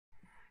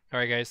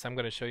Alright guys, I'm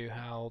going to show you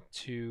how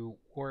to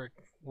work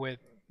with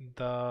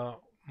the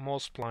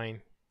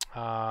MoSpline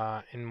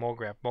in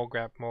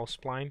Mograph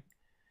MoSpline.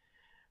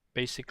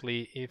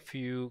 Basically, if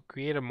you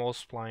create a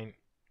MoSpline,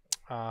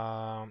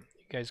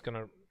 you guys going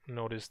to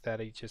notice that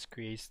it just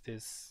creates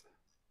this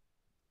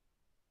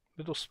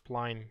little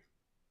spline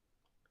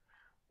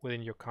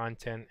within your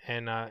content.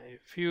 And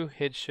if you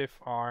hit Shift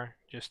R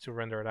just to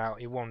render it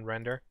out, it won't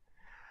render.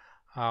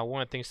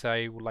 One of the things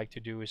I would like to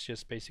do is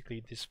just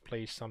basically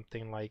display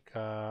something like,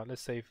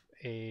 let's say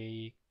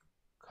a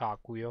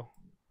cogwheel.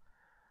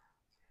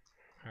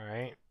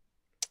 Alright,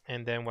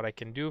 and then what I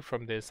can do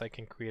from this, I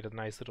can create a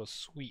nice little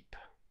sweep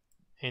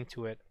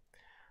into it.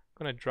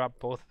 I'm going to drop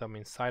both of them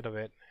inside of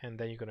it, and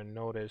then you're going to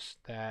notice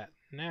that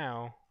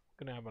now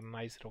we're going to have a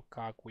nice little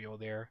cogwheel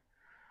there.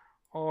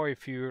 Or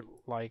if you're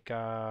like,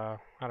 I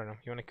don't know,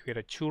 you want to create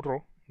a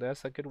churro,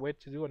 that's a good way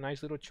to do a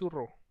nice little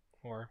churro,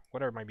 or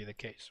whatever might be the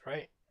case,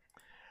 right?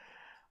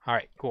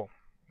 Alright, cool.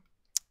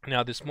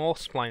 Now this small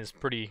spline is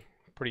pretty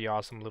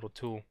awesome little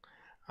tool.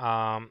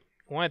 One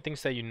of the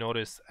things that you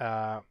notice,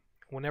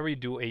 whenever you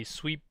do a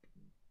sweep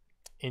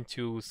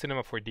into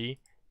Cinema 4D,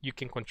 you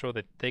can control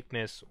the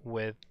thickness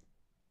with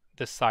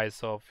the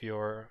size of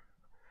your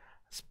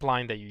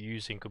spline that you're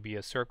using. Could be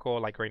a circle,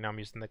 like right now I'm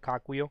using the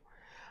cogwheel.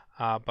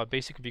 But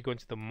basically, if you go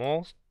into the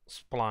mole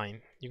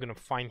spline, you're gonna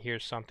find here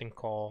something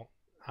called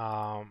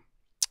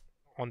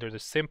under the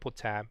simple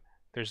tab.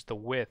 There's the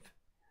width.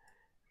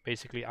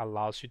 Basically,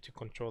 allows you to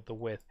control the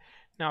width.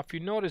 Now, if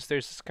you notice,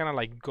 there's this kind of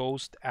like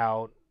ghost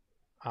out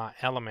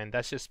element.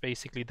 That's just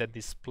basically the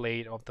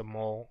display of the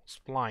mole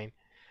spline.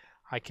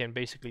 I can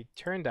basically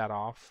turn that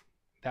off.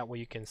 That way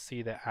you can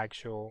see the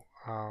actual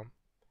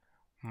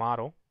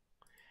model.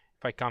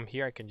 If I come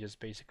here, I can just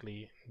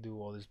basically do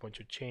all this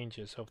bunch of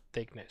changes of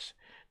thickness.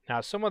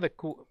 Now, some of the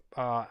cool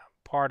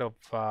part of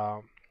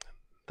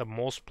the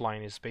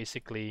MoSpline is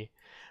basically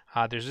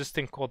there's this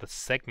thing called a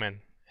segment.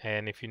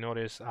 And if you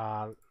notice,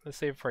 let's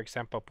say for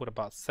example, I put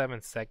about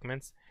 7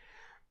 segments.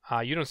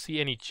 You don't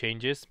see any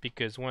changes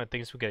because one of the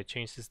things we gotta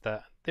change is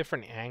the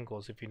different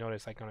angles. If you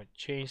notice, I'm gonna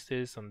change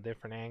this on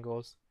different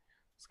angles.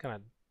 Let's kind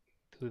of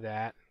do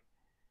that.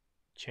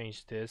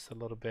 Change this a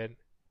little bit.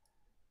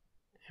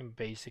 And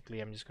basically,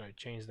 I'm just gonna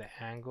change the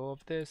angle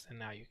of this, and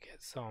now you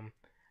get some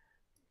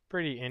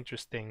pretty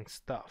interesting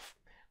stuff.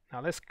 Now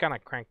let's kind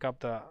of crank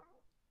up the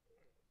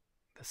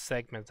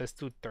segments. Let's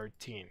do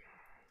 13.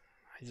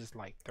 I just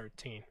like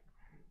 13.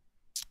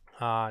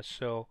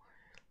 So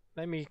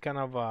let me kind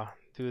of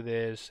do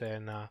this,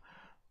 and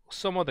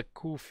some of the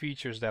cool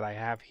features that I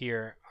have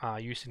here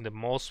using the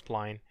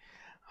MoSpline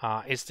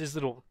is this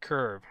little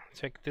curve.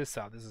 Check this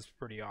out. This is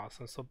pretty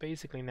awesome. So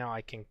basically now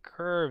I can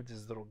curve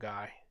this little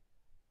guy,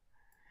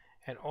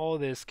 and all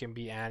this can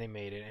be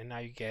animated, and now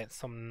you get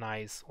some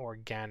nice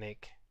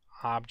organic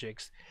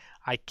objects.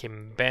 I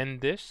can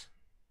bend this.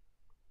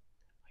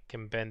 I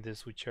can bend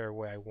this whichever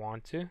way I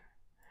want to,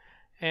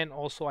 and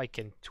also I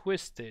can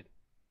twist it,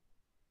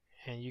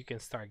 and you can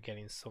start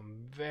getting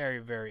some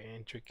very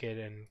intricate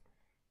and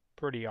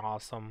pretty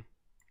awesome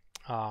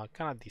kind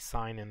of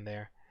design in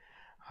there.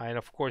 And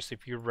of course,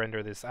 if you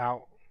render this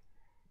out,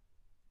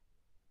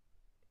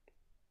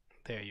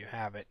 there you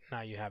have it.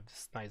 Now you have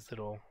this nice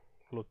little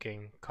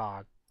looking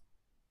cog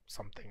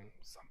something,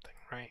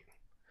 right?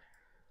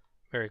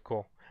 Very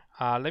cool.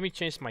 Let me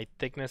change my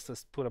thickness.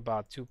 Let's put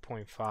about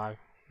 2.5.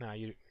 Now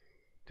you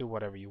do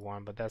whatever you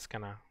want, but that's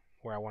kind of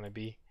where I want to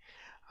be.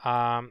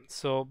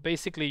 So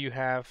basically you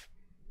have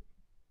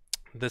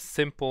the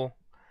simple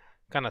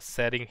kind of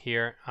setting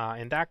here,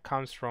 and that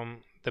comes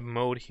from the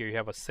mode here. You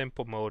have a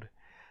simple mode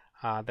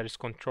that is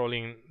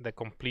controlling the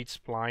complete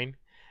spline,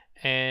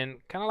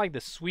 and kind of like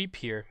the sweep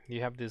here,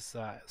 you have this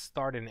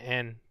start and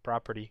end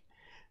property,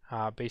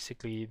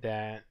 basically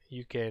that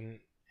you can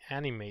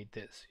animate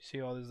this. You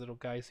see all these little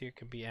guys here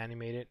can be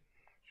animated.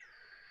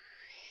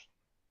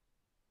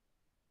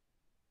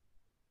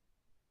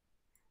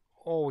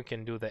 Or we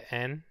can do the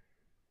end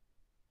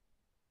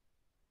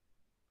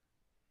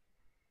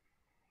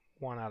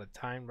one at a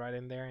time right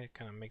in there. It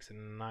kind of makes it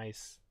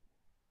nice,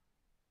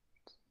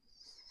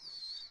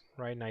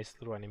 right? Nice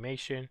little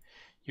animation.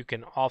 You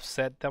can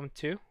offset them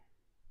too.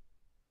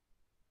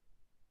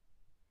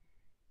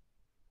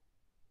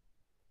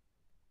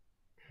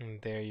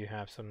 And there you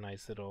have some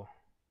nice little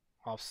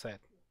offset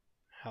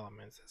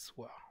elements as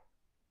well.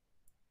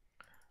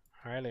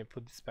 Alright, let me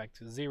put this back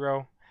to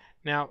 0.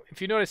 Now,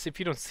 if you notice, if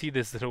you don't see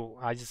this little,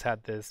 I just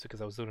had this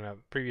because I was doing a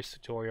previous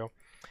tutorial.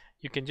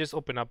 You can just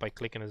open up by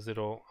clicking this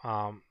little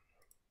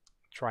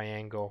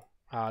triangle.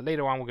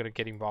 Later on, we're going to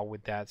get involved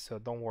with that, so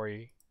don't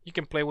worry. You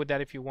can play with that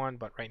if you want,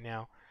 but right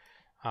now,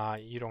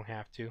 you don't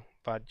have to.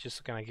 But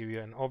just going to give you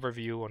an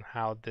overview on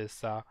how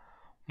this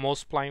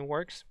MoSpline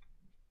works.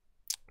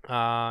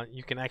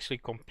 You can actually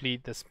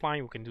complete the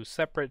spline. We can do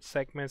separate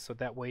segments, so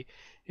that way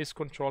it's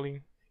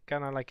controlling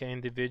kind of like an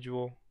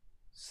individual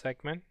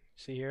segment.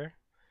 See here?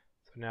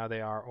 So now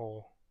they are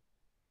all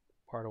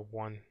part of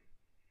one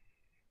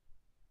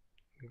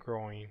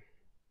growing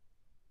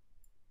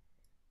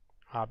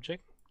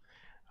object.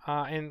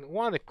 And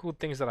one of the cool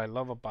things that I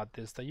love about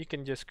this, that you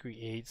can just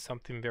create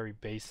something very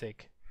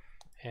basic,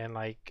 and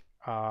like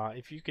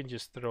if you can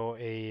just throw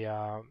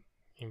a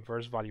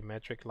inverse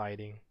volumetric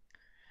lighting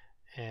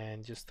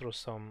and just throw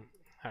some,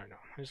 I don't know,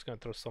 I'm just gonna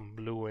throw some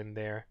blue in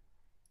there,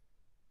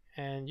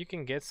 and you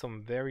can get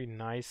some very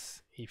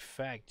nice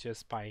effect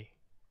just by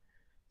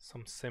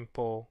some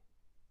simple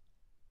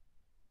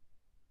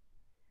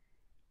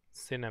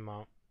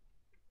cinema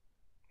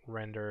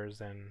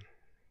renders, and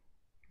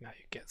now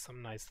you get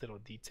some nice little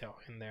detail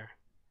in there.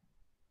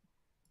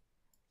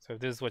 So if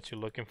this is what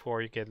you're looking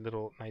for, you get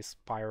little nice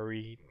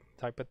spiry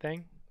type of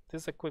thing.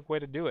 This is a quick way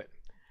to do it.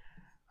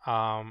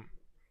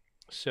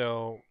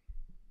 So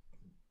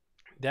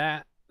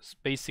that's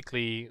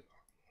basically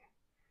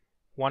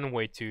one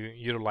way to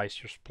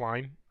utilize your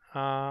spline,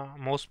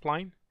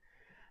 MoSpline.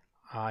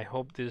 I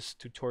hope this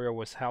tutorial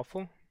was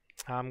helpful.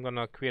 I'm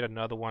gonna create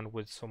another one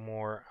with some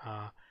more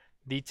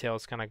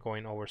details, kind of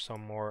going over some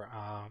more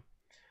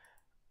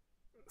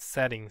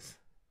settings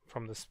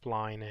from the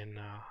spline, and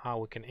how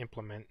we can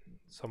implement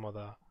some of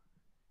the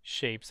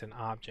shapes and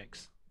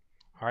objects.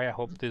 Alright, I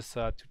hope this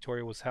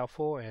tutorial was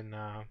helpful, and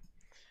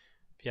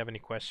if you have any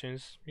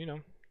questions,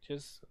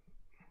 just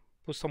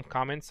put some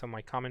comments on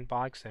my comment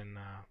box, and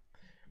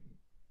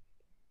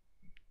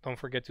don't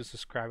forget to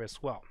subscribe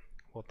as well.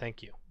 Well,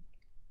 thank you.